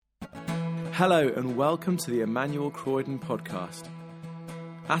Hello and welcome to the Emmanuel Croydon podcast.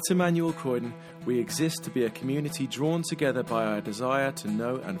 At Emmanuel Croydon, we exist to be a community drawn together by our desire to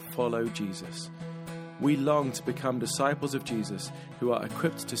know and follow Jesus. We long to become disciples of Jesus who are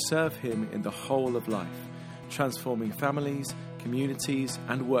equipped to serve him in the whole of life, transforming families, communities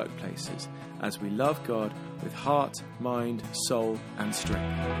and workplaces as we love God with heart, mind, soul and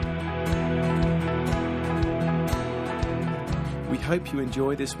strength. We hope you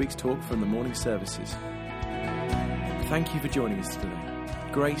enjoy this week's talk from the morning services. Thank you for joining us today.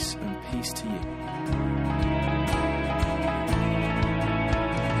 Grace and peace to you.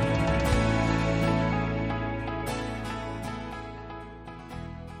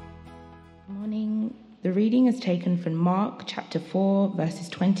 Morning. The reading is taken from Mark chapter 4, verses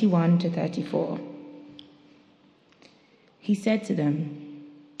 21 to 34. He said to them,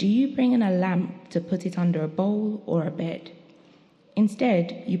 "Do you bring in a lamp to put it under a bowl or a bed?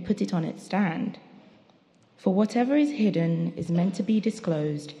 Instead, you put it on its stand. For whatever is hidden is meant to be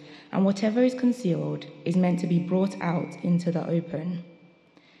disclosed, and whatever is concealed is meant to be brought out into the open.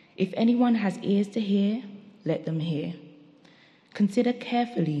 If anyone has ears to hear, let them hear. Consider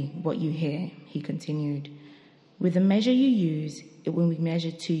carefully what you hear," he continued. "With the measure you use, it will be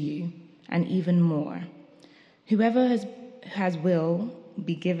measured to you, and even more. Whoever has will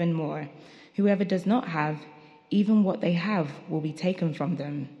be given more. Whoever does not have, even what they have will be taken from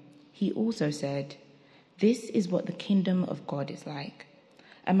them." He also said, "This is what the kingdom of God is like.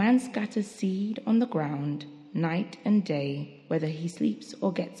 A man scatters seed on the ground night and day. Whether he sleeps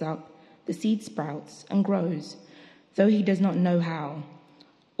or gets up, the seed sprouts and grows, though he does not know how.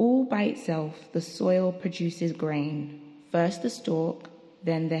 All by itself the soil produces grain, first the stalk,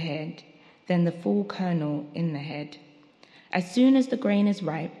 then the head, then the full kernel in the head. As soon as the grain is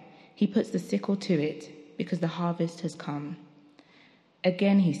ripe, he puts the sickle to it, because the harvest has come."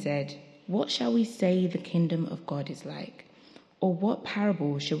 Again he said, "What shall we say the kingdom of God is like? Or what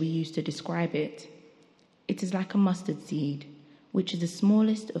parable shall we use to describe it? It is like a mustard seed, which is the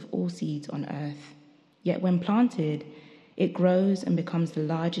smallest of all seeds on earth. Yet when planted, it grows and becomes the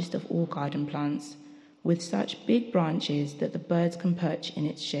largest of all garden plants, with such big branches that the birds can perch in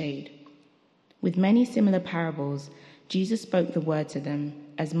its shade." With many similar parables, Jesus spoke the word to them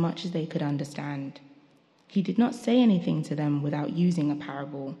as much as they could understand. He did not say anything to them without using a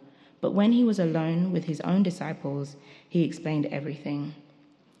parable, but when he was alone with his own disciples, he explained everything.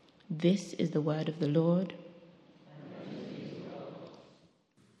 This is the word of the Lord.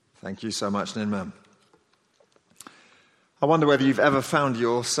 Thank you so much, Ninma. I wonder whether you've ever found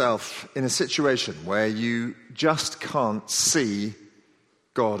yourself in a situation where you just can't see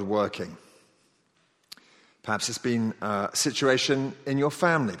God working. Perhaps it's been a situation in your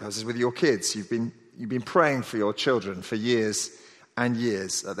family, perhaps it's with your kids. You've been praying for your children for years and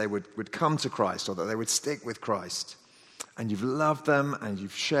years that they would come to Christ or that they would stick with Christ. And you've loved them and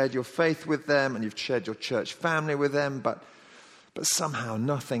you've shared your faith with them and you've shared your church family with them, but somehow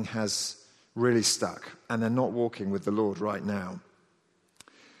nothing has really stuck and they're not walking with the Lord right now.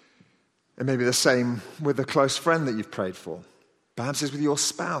 It may be the same with a close friend that you've prayed for. Perhaps it's with your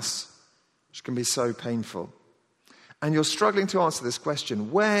spouse, which can be so painful. And you're struggling to answer this question: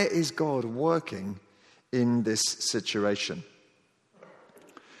 where is God working in this situation?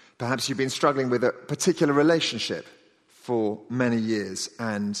 Perhaps you've been struggling with a particular relationship for many years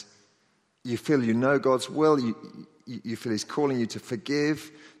and you feel you know God's will, you feel he's calling you to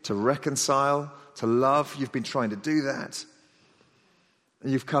forgive, to reconcile, to love. You've been trying to do that.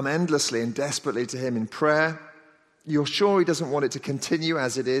 And you've come endlessly and desperately to him in prayer. You're sure he doesn't want it to continue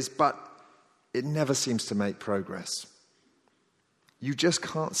as it is, but it never seems to make progress. You just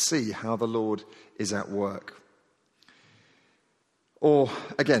can't see how the Lord is at work. Or,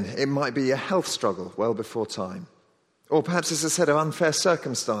 again, it might be a health struggle well before time. Or perhaps it's a set of unfair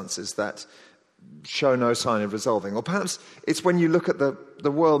circumstances that show no sign of resolving. Or perhaps it's when you look at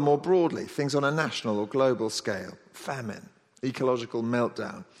the world more broadly, things on a national or global scale, famine, ecological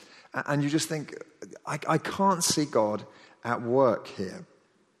meltdown. And you just think, I can't see God at work here.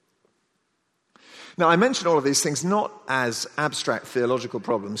 Now, I mention all of these things not as abstract theological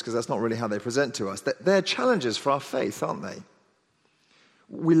problems, because that's not really how they present to us. They're challenges for our faith, aren't they?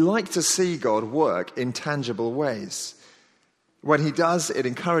 We like to see God work in tangible ways. When he does, it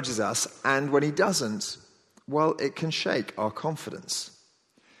encourages us, and when he doesn't, well, it can shake our confidence.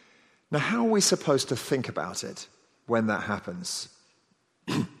 Now, how are we supposed to think about it when that happens?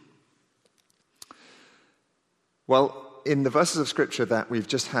 Well, in the verses of Scripture that we've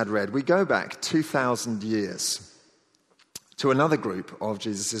just had read, we go back 2,000 years to another group of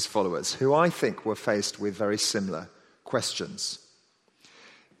Jesus' followers who I think were faced with very similar questions.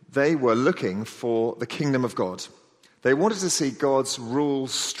 they were looking for the kingdom of God. They wanted to see God's rule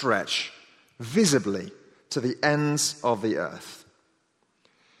stretch visibly to the ends of the earth.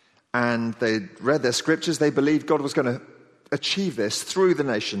 And they read their scriptures. They believed God was going to achieve this through the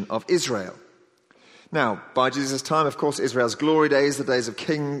nation of Israel. Now, by Jesus' time, of course, Israel's glory days, the days of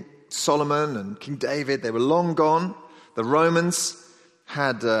King Solomon and King David, they were long gone. The Romans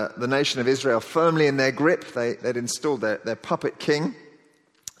had the nation of Israel firmly in their grip. They'd installed their puppet king,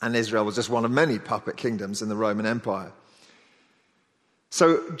 and Israel was just one of many puppet kingdoms in the Roman Empire.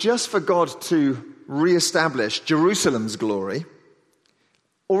 So just for God to re-establish Jerusalem's glory,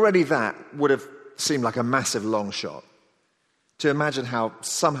 already that would have seemed like a massive long shot. To imagine how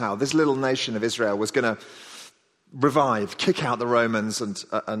somehow this little nation of Israel was going to revive, kick out the Romans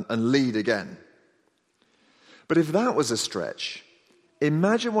and lead again. But if that was a stretch,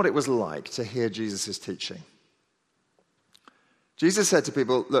 imagine what it was like to hear Jesus' teaching. Jesus said to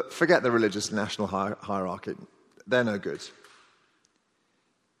people, look, forget the religious national hierarchy. They're no good.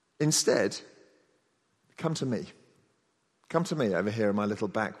 Instead, come to me. Come to me over here in my little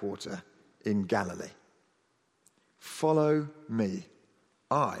backwater in Galilee. Follow me.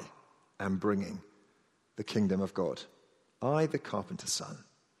 I am bringing the kingdom of God. I, the carpenter's son,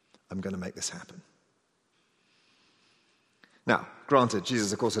 am going to make this happen. Now, granted,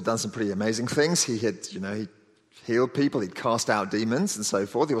 Jesus, of course, had done some pretty amazing things. He had, he healed people, he'd cast out demons and so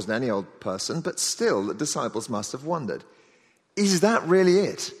forth. He wasn't any old person, but still, the disciples must have wondered, is that really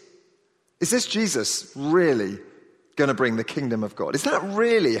it? Is this Jesus really going to bring the kingdom of God? Is that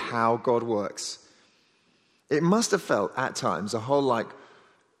really how God works? It must have felt at times a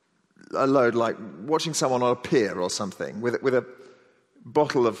load like watching someone on a pier or something with a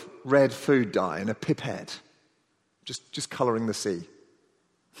bottle of red food dye and a pipette, just colouring the sea.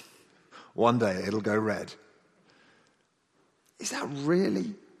 One day it'll go red. Is that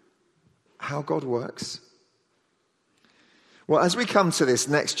really how God works? Well, as we come to this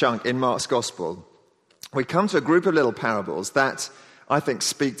next chunk in Mark's Gospel, we come to a group of little parables that I think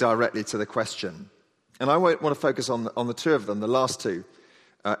speak directly to the question. And I want to focus on the two of them, the last two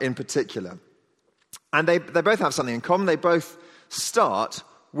in particular. And they both have something in common. They both start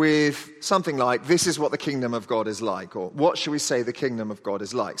with something like, this is what the kingdom of God is like, or what should we say the kingdom of God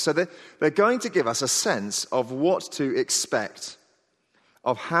is like. So they're going to give us a sense of what to expect,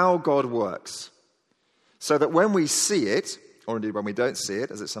 of how God works, so that when we see it, or indeed when we don't see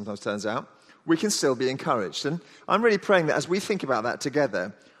it, as it sometimes turns out, we can still be encouraged. And I'm really praying that as we think about that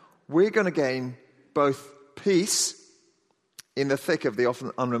together, we're going to gain both peace in the thick of the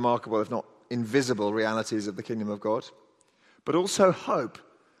often unremarkable, if not invisible, realities of the kingdom of God, but also hope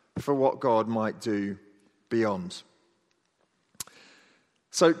for what God might do beyond.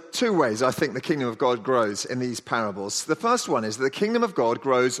 So, two ways I think the kingdom of God grows in these parables. The first one is that the kingdom of God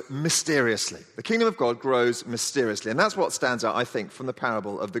grows mysteriously. The kingdom of God grows mysteriously. And that's what stands out, I think, from the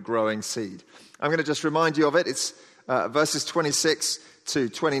parable of the growing seed. I'm going to just remind you of it. It's verses 26 to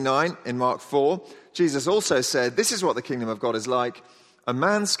 29 in Mark 4. Jesus also said, this is what the kingdom of God is like. A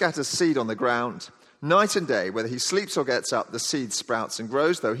man scatters seed on the ground. Night and day, whether he sleeps or gets up, the seed sprouts and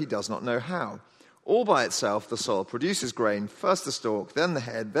grows, though he does not know how. All by itself, the soil produces grain, first the stalk, then the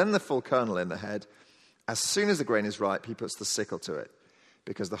head, then the full kernel in the head. As soon as the grain is ripe, he puts the sickle to it,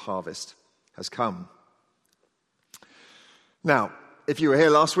 because the harvest has come. Now, if you were here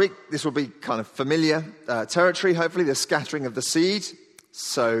last week, this will be kind of familiar territory, hopefully, the scattering of the seed.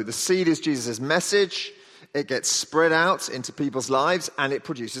 So the seed is Jesus' message. It gets spread out into people's lives, and it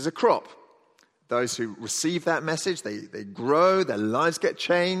produces a crop. Those who receive that message, they grow, their lives get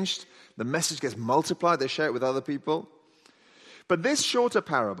changed. The message gets multiplied, they share it with other people. But this shorter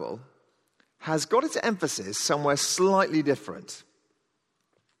parable has got its emphasis somewhere slightly different.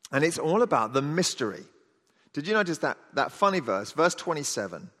 And it's all about the mystery. Did you notice that funny verse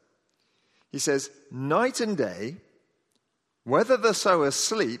 27? He says, night and day, whether the sower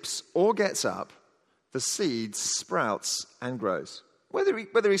sleeps or gets up, the seed sprouts and grows. Whether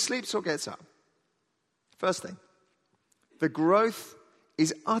he sleeps or gets up. First thing, the growth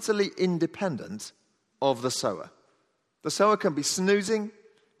is utterly independent of the sower. The sower can be snoozing,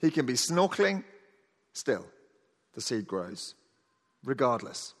 he can be snorkeling, still, the seed grows,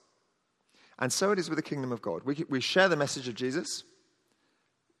 regardless. And so it is with the kingdom of God. We share the message of Jesus.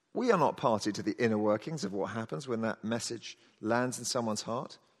 We are not party to the inner workings of what happens when that message lands in someone's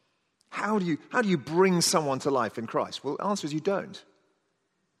heart. How do you bring someone to life in Christ? Well, the answer is you don't.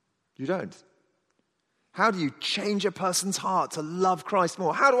 You don't. How do you change a person's heart to love Christ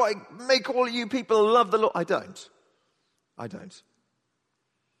more? How do I make all you people love the Lord? I don't.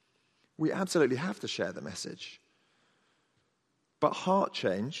 We absolutely have to share the message. But heart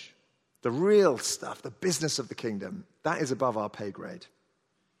change, the real stuff, the business of the kingdom, that is above our pay grade.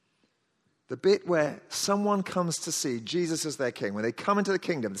 The bit where someone comes to see Jesus as their king, when they come into the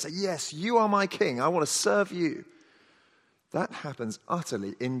kingdom and say, yes, you are my king, I want to serve you. That happens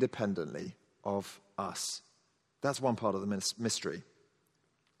utterly independently of us. That's one part of the mystery.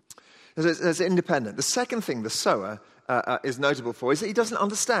 It's independent. The second thing the sower is notable for is that he doesn't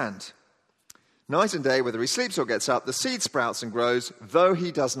understand. Night and day, whether he sleeps or gets up, the seed sprouts and grows, though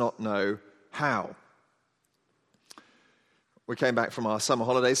he does not know how. We came back from our summer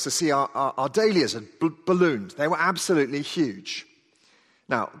holidays to see our dahlias had ballooned. They were absolutely huge.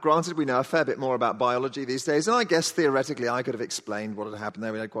 Now, granted, we know a fair bit more about biology these days, and I guess theoretically I could have explained what had happened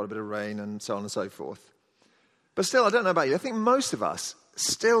there. We had quite a bit of rain and so on and so forth. But still, I don't know about you. I think most of us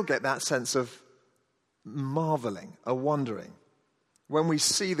still get that sense of marveling, a wondering, when we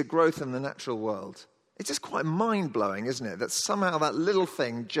see the growth in the natural world. It's just quite mind-blowing, isn't it, that somehow that little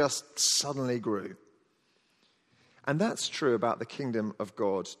thing just suddenly grew. And that's true about the kingdom of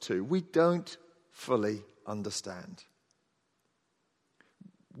God too. We don't fully understand.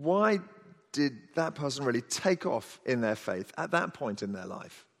 Why did that person really take off in their faith at that point in their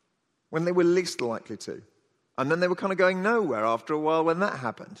life, when they were least likely to? And then they were kind of going nowhere after a while when that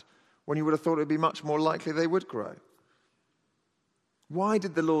happened, when you would have thought it would be much more likely they would grow. Why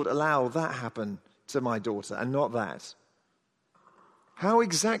did the Lord allow that happen to my daughter and not that? How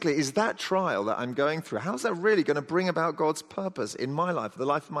exactly is that trial that I'm going through, how's that really going to bring about God's purpose in my life, the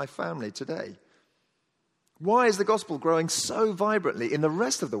life of my family today? Why is the gospel growing so vibrantly in the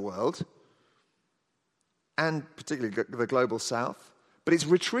rest of the world, and particularly the global south, but it's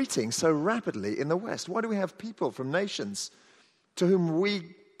retreating so rapidly in the West? Why do we have people from nations to whom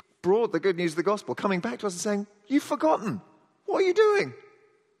we brought the good news of the gospel coming back to us and saying, you've forgotten, what are you doing?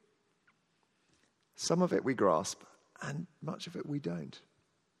 Some of it we grasp, and much of it we don't.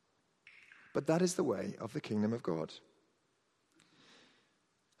 But that is the way of the kingdom of God.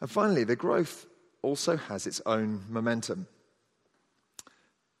 And finally, the growth also has its own momentum.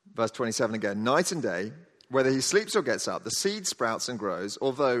 Verse 27 again, night and day, whether he sleeps or gets up, the seed sprouts and grows,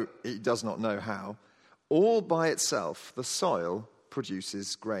 although he does not know how. All by itself, the soil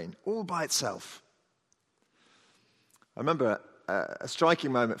produces grain. All by itself. I remember a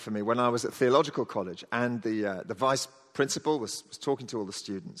striking moment for me when I was at theological college, and the vice principal was talking to all the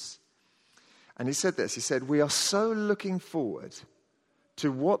students. And he said this, he said, we are so looking forward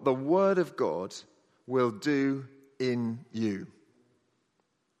to what the Word of God will do in you.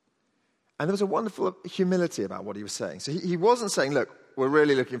 And there was a wonderful humility about what he was saying. So he wasn't saying, look, we're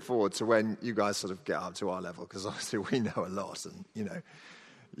really looking forward to when you guys sort of get up to our level, because obviously we know a lot, and, you know,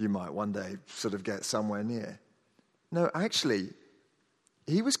 you might one day sort of get somewhere near. No, actually,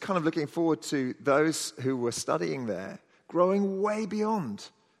 he was kind of looking forward to those who were studying there growing way beyond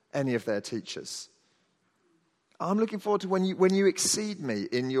any of their teachers. I'm looking forward to when you exceed me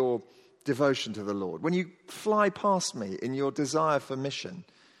in your devotion to the Lord, when you fly past me in your desire for mission,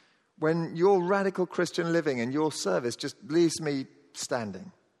 when your radical Christian living and your service just leaves me standing.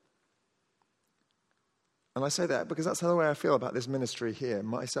 And I say that because that's the way I feel about this ministry here,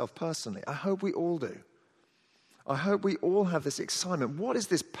 myself personally. I hope we all do. I hope we all have this excitement. What is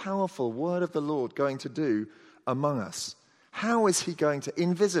this powerful word of the Lord going to do among us? How is he going to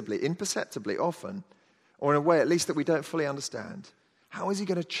invisibly, imperceptibly often, or in a way at least that we don't fully understand, how is he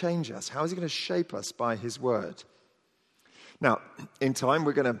going to change us? How is he going to shape us by his word? Now, in time,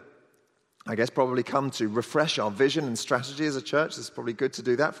 we're going to, I guess, probably come to refresh our vision and strategy as a church. It's probably good to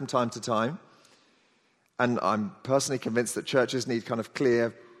do that from time to time. And I'm personally convinced that churches need kind of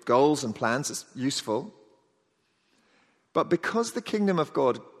clear goals and plans. It's useful. But because the kingdom of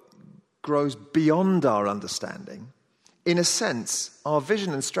God grows beyond our understanding, in a sense, our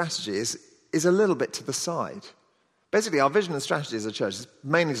vision and strategy is a little bit to the side. Basically, our vision and strategy as a church is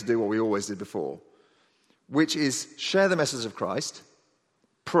mainly to do what we always did before, which is share the message of Christ,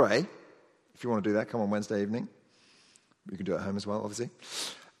 pray. If you want to do that, come on Wednesday evening. You can do it at home as well, obviously.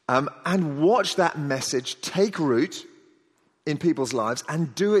 And watch that message take root in people's lives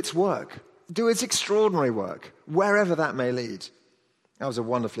and do its work. Do its extraordinary work, wherever that may lead. That was a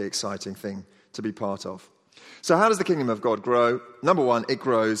wonderfully exciting thing to be part of. So how does the kingdom of God grow? Number one, it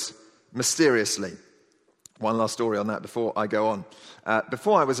grows mysteriously. One last story on that before I go on.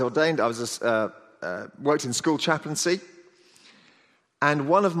 Before I was ordained, I was worked in school chaplaincy. And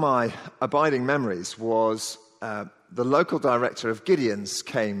one of my abiding memories was the local director of Gideon's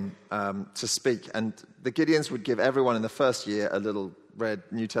came to speak. And the Gideons would give everyone in the first year a little read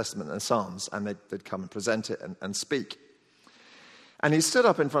New Testament and Psalms, and they'd come and present it and speak. And he stood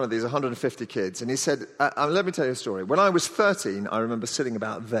up in front of these 150 kids and he said, let me tell you a story. When I was 13, I remember sitting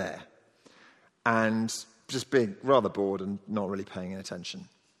about there and just being rather bored and not really paying any attention.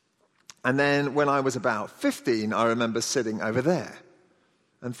 And then when I was about 15, I remember sitting over there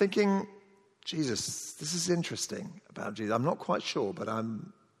and thinking, Jesus, this is interesting about Jesus. I'm not quite sure, but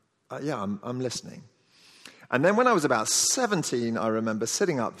I'm listening. And then when I was about 17, I remember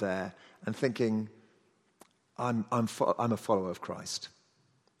sitting up there and thinking, I'm a follower of Christ.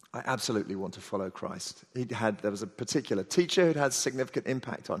 I absolutely want to follow Christ. There was a particular teacher who'd had significant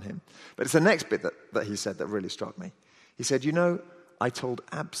impact on him. But it's the next bit that he said that really struck me. He said, I told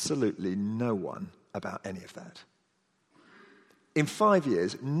absolutely no one about any of that. In 5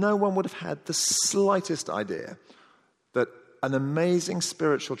 years, no one would have had the slightest idea that an amazing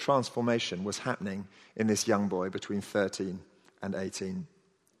spiritual transformation was happening in this young boy between 13 and 18.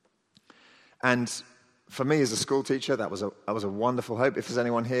 And for me as a school teacher, that was a wonderful hope. If there's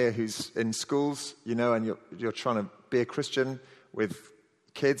anyone here who's in schools, and you're trying to be a Christian with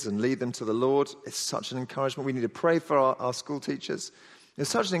kids and lead them to the Lord, it's such an encouragement. We need to pray for our school teachers. It's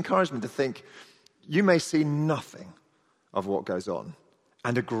such an encouragement to think you may see nothing of what goes on,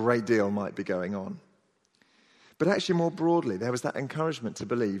 and a great deal might be going on. But actually, more broadly, there was that encouragement to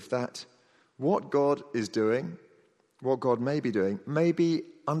believe that what God is doing, what God may be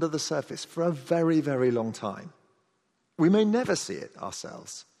under the surface for a very, very long time. We may never see it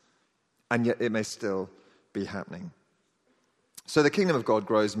ourselves, and yet it may still be happening. So the kingdom of God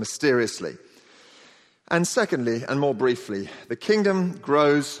grows mysteriously. And secondly, and more briefly, the kingdom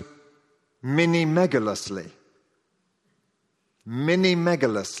grows mini-megalously.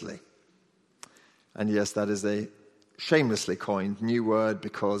 Mini-megalously. And yes, that is a shamelessly coined new word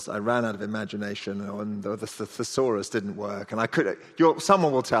because I ran out of imagination and the thesaurus didn't work. And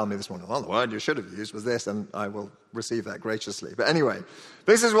someone will tell me this morning, well, the word you should have used was this, and I will receive that graciously. But anyway,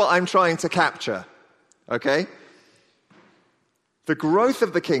 this is what I'm trying to capture, okay? The growth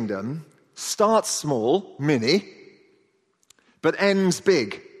of the kingdom starts small, mini, but ends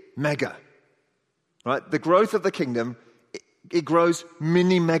big, mega. Right? The growth of the kingdom, it grows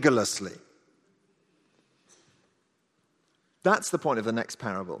mini-megalously. That's the point of the next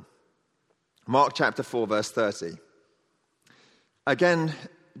parable. Mark chapter 4, verse 30. Again,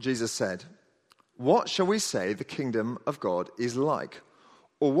 Jesus said, "What shall we say the kingdom of God is like?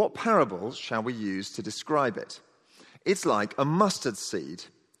 Or what parables shall we use to describe it? It's like a mustard seed,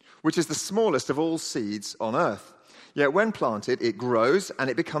 which is the smallest of all seeds on earth. Yet when planted, it grows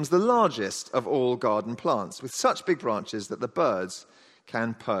and it becomes the largest of all garden plants, with such big branches that the birds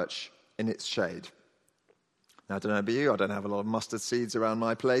can perch in its shade." Now, I don't know about you, I don't have a lot of mustard seeds around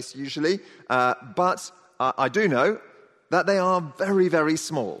my place usually, but I do know that they are very, very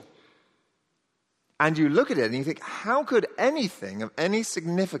small. And you look at it and you think, how could anything of any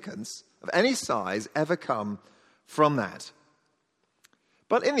significance, of any size, ever come from that?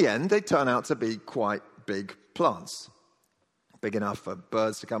 But in the end, they turn out to be quite big plants, big enough for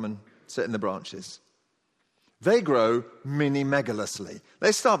birds to come and sit in the branches. They grow mini-megalously.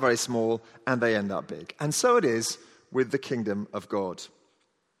 They start very small and they end up big. And so it is with the kingdom of God.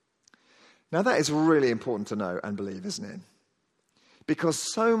 Now that is really important to know and believe, isn't it? Because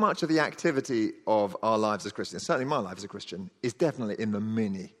so much of the activity of our lives as Christians, certainly my life as a Christian, is definitely in the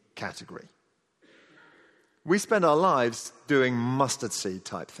mini category. We spend our lives doing mustard seed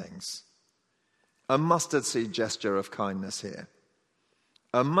type things. A mustard seed gesture of kindness here.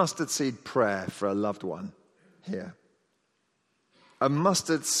 A mustard seed prayer for a loved one here. A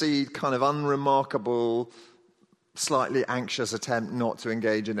mustard seed kind of unremarkable, slightly anxious attempt not to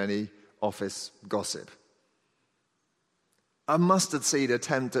engage in any office gossip. A mustard seed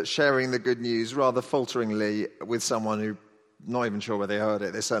attempt at sharing the good news rather falteringly with someone who, not even sure where they heard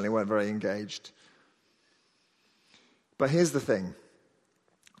it, they certainly weren't very engaged. But here's the thing.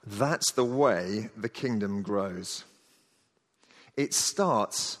 That's the way the kingdom grows. It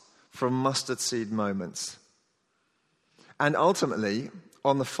starts from mustard seed moments. And ultimately,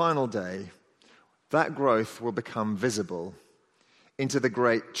 on the final day, that growth will become visible into the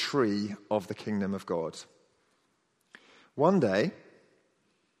great tree of the kingdom of God. One day,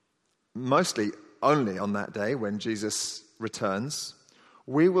 mostly only on that day when Jesus returns,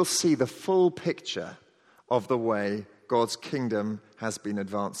 we will see the full picture of the way God's kingdom has been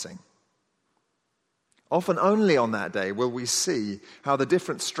advancing. Often only on that day will we see how the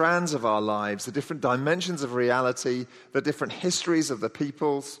different strands of our lives, the different dimensions of reality, the different histories of the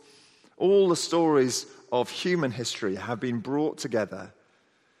peoples, all the stories of human history have been brought together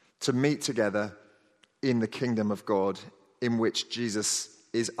to meet together in the kingdom of God, in which Jesus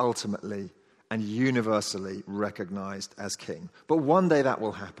is ultimately and universally recognized as king. But one day that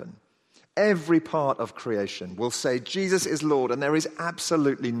will happen. Every part of creation will say Jesus is Lord, and there is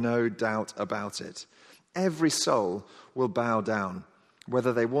absolutely no doubt about it. Every soul will bow down,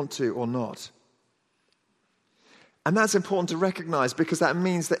 whether they want to or not. And that's important to recognize, because that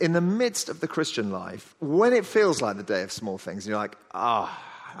means that in the midst of the Christian life, when it feels like the day of small things, and you're like,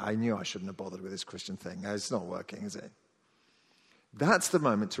 I knew I shouldn't have bothered with this Christian thing. It's not working, is it? That's the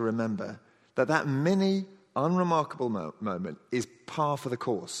moment to remember that mini, unremarkable moment is par for the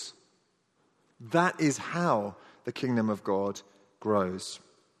course. That is how the kingdom of God grows.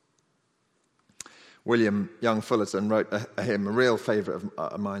 William Young Fullerton wrote a hymn, a real favourite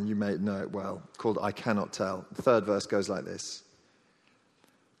of mine, you may know it well, called I Cannot Tell. The third verse goes like this.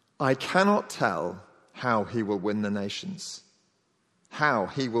 I cannot tell how he will win the nations, how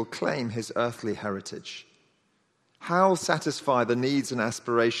he will claim his earthly heritage, how satisfy the needs and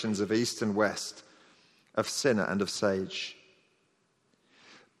aspirations of East and West, of sinner and of sage.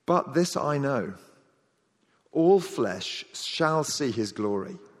 But this I know, all flesh shall see his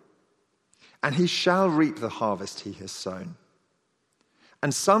glory, and he shall reap the harvest he has sown.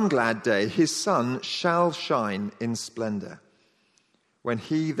 And some glad day his sun shall shine in splendor, when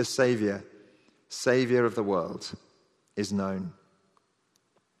he, the Saviour of the world, is known.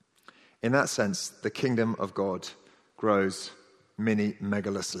 In that sense, the kingdom of God grows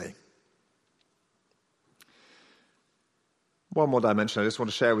megalously. One more dimension I just want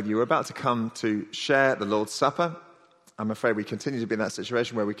to share with you. We're about to come to share the Lord's Supper. I'm afraid we continue to be in that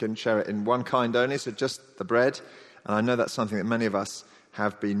situation where we can share it in one kind only, so just the bread. And I know that's something that many of us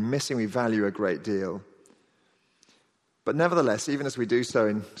have been missing. We value a great deal. But nevertheless, even as we do so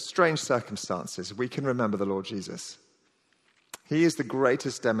in strange circumstances, we can remember the Lord Jesus. He is the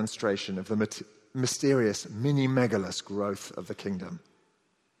greatest demonstration of the mysterious, megalous growth of the kingdom.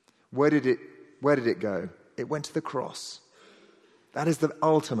 Where did it go? It went to the cross. That is the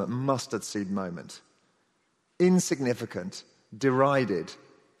ultimate mustard seed moment. Insignificant, derided,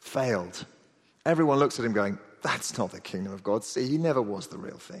 failed. Everyone looks at him going, that's not the kingdom of God. See, he never was the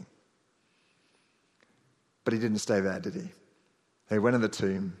real thing. But he didn't stay there, did he? He went in the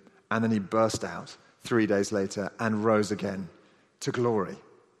tomb, and then he burst out 3 days later and rose again to glory.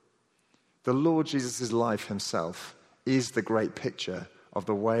 The Lord Jesus' life himself is the great picture of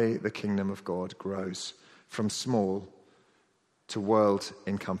the way the kingdom of God grows from small to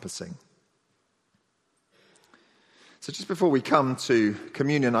world-encompassing. So just before we come to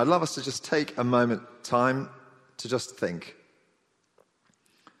communion, I'd love us to just take a moment, time, to just think.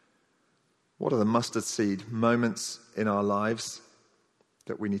 What are the mustard seed moments in our lives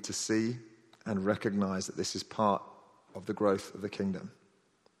that we need to see and recognize that this is part of the growth of the kingdom?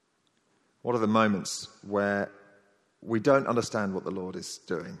 What are the moments where we don't understand what the Lord is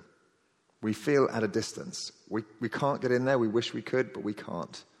doing? We feel at a distance. We can't get in there. We wish we could, but we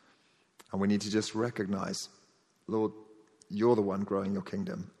can't. And we need to just recognize, Lord, you're the one growing your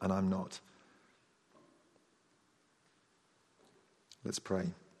kingdom, and I'm not. Let's pray.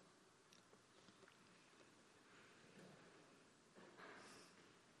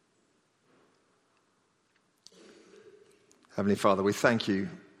 Heavenly Father, we thank you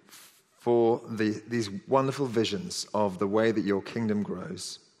for these wonderful visions of the way that your kingdom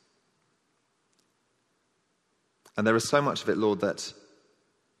grows. And there is so much of it, Lord, that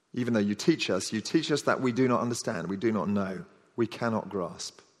even though you teach us that we do not understand, we do not know, we cannot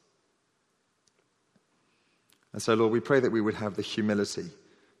grasp. And so, Lord, we pray that we would have the humility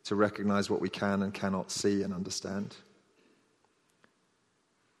to recognize what we can and cannot see and understand.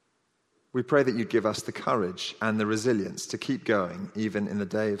 We pray that you'd give us the courage and the resilience to keep going, even in the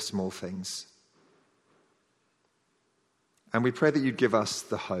day of small things. And we pray that you'd give us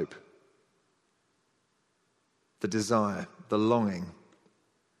the hope, the desire, the longing,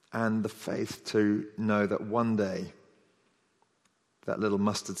 and the faith to know that one day that little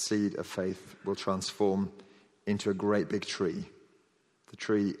mustard seed of faith will transform into a great big tree, the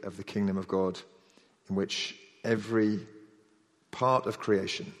tree of the kingdom of God, in which every part of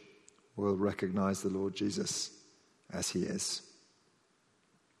creation will recognize the Lord Jesus as he is.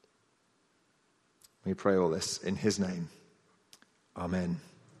 We pray all this in his name. Amen.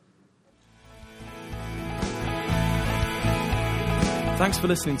 Thanks for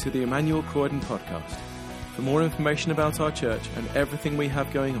listening to the Emmanuel Croydon podcast. For more information about our church and everything we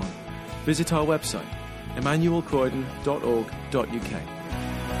have going on, visit our website,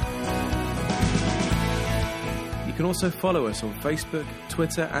 emmanuelcroydon.org.uk. You can also follow us on Facebook,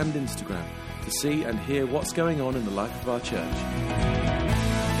 Twitter and Instagram to see and hear what's going on in the life of our church.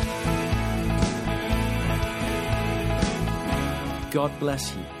 God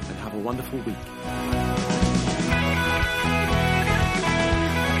bless you and have a wonderful week.